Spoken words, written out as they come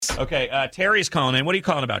Okay, Terry's calling in. What are you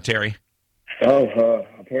calling about, Terry?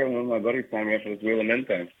 Apparently one of my buddies signed me up for this Wheel of Men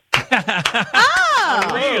thing.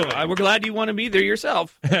 Oh! We're glad you want to be there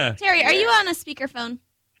yourself. Terry, are you on a speakerphone?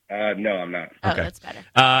 No, I'm not. Oh, Okay. that's better.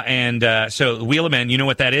 And so Wheel of Men, you know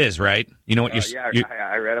what that is, right? You know what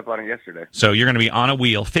I read up on it yesterday. So you're going to be on a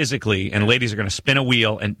wheel physically, and ladies are going to spin a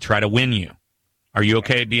wheel and try to win you. Are you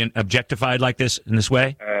okay being objectified like this in this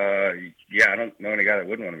way? Yeah, I don't know any guy that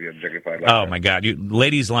wouldn't want to be objectified like Oh that. my God! You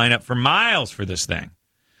ladies line up for miles for this thing.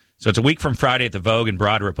 So it's a week from Friday at the Vogue in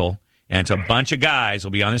Broad Ripple, and it's a bunch of guys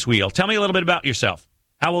will be on this wheel. Tell me a little bit about yourself.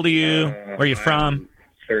 How old are you? Where are you from? I'm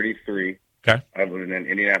 33. Okay. I've lived in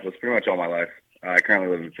Indianapolis pretty much all my life. I currently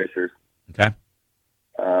live in Fishers. Okay.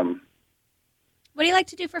 What do you like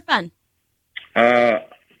to do for fun? Honestly,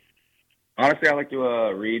 I like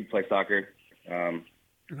to read, play soccer.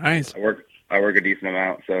 Nice. I work a decent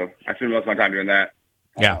amount, so I spend most of my time doing that.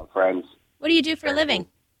 Yeah. Friends. What do you do for a living?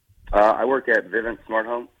 I work at Vivint Smart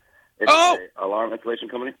Home. It's Oh! an alarm installation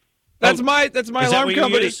company. That's my Is that alarm what you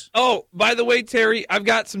company. use? Oh, by the way, Terry, I've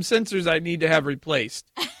got some sensors I need to have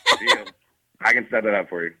replaced. Deal. I can set that up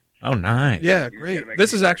for you. Oh, nice. Yeah, gotta great. make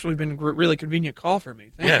This it- has actually been a really convenient call for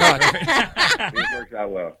me. Thank Yeah. God. It works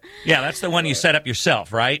out well. Yeah, that's the one you set up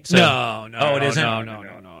yourself, right? So, No. Oh, it isn't?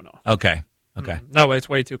 No. Okay. Okay. No, it's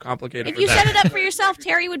way too complicated If for you that. set it up for yourself,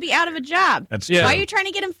 Terry would be out of a job. That's Yeah. true. Why are you trying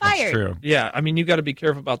to get him That's fired? true. Yeah, I mean, you got to be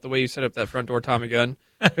careful about the way you set up that front door Tommy gun,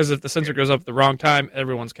 because if the sensor goes up at the wrong time,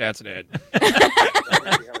 everyone's cat's dead.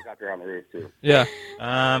 Helicopter on the roof too. Yeah.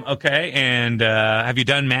 Okay. And have you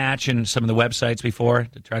done Match and some of the websites before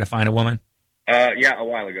to try to find a woman? Yeah, a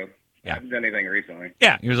while ago. Yeah. I haven't done anything recently.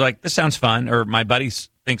 Yeah. He was like, this sounds fun. Or my buddy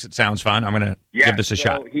thinks it sounds fun. I'm going to Yeah, give this a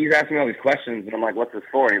shot. He's asking me all these questions, and I'm like, "What's this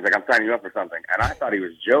for?" And he's like, "I'm signing you up for something." And I thought he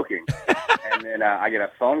was joking. And then I get a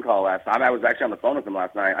phone call last time. I was actually on the phone with him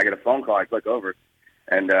last night. I get a phone call. I click over,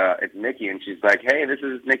 and it's Nikki, and she's like, "Hey, this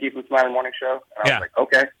is Nikki from Smiling Morning Show." And I Yeah. was like,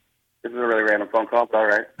 "Okay, this is a really random phone call. It's all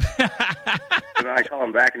right." And then I call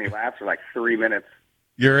him back, and he laughs for like 3 minutes.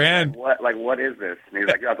 You're in. What is this? And he's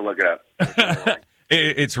like, "You have to look it up."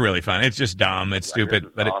 It's really fun. It's just dumb. It's stupid, This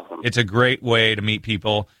is but awesome. it's a great way to meet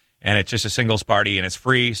people, and it's just a singles party, and it's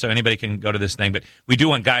free, so anybody can go to this thing. But we do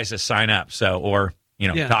want guys to sign up, or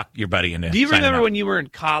Yeah. talk your buddy into. Do you signing remember up. when you were in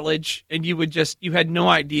college and you had no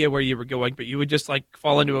idea where you were going, but you would just like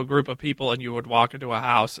fall into a group of people and you would walk into a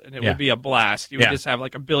house and it Yeah. would be a blast. You would Yeah. just have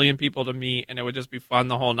like a billion people to meet and it would just be fun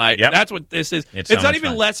the whole night. Yep. That's what this is. It's It's so not much even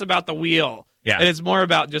fun. less about the wheel. Yeah. And it's more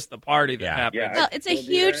about just the party that Yeah. happens. Yeah. Well, it's a Still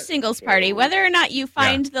do huge that. singles party. Whether or not you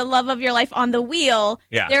find the love of your life on the wheel,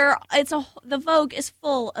 Yeah. the Vogue is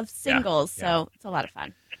full of singles, Yeah. so it's a lot of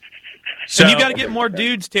fun. So And you got to get more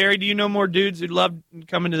dudes, Terry. Do you know more dudes who'd love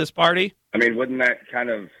coming to this party? I mean, wouldn't that kind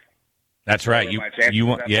of That's right. Lower You my chances you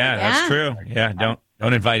want? at Yeah, that that's point. true. Yeah, don't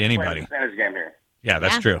invite play a anybody. percentage game here? Yeah,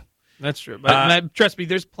 that's Yeah. true. That's true. But trust me,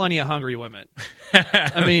 there's plenty of hungry women.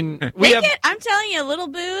 I mean, I'm telling you, a little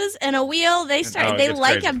booze and a wheel, they it they gets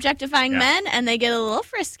like crazy. objectifying Yeah. men, and they get a little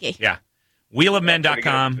frisky. Yeah,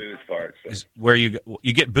 wheelofmen.com Booze part. So. is where you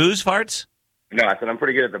get booze farts. No, I said I'm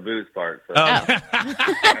pretty good at the booze part. So. Oh.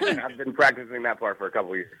 I've been practicing that part for a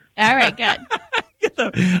couple years. All right, good.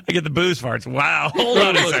 I get the booze farts. Wow. Hold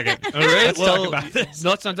on a second. All right, Let's talk about this.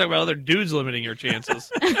 Let's not talk about other dudes limiting your chances.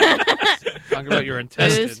 Talk about your Booze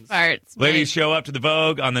intestines. farts. Ladies, mate. show up to the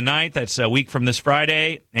Vogue on the 9th. That's a week from this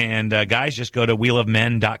Friday. And guys, just go to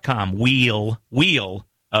wheelofmen.com.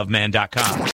 Wheelofmen.com.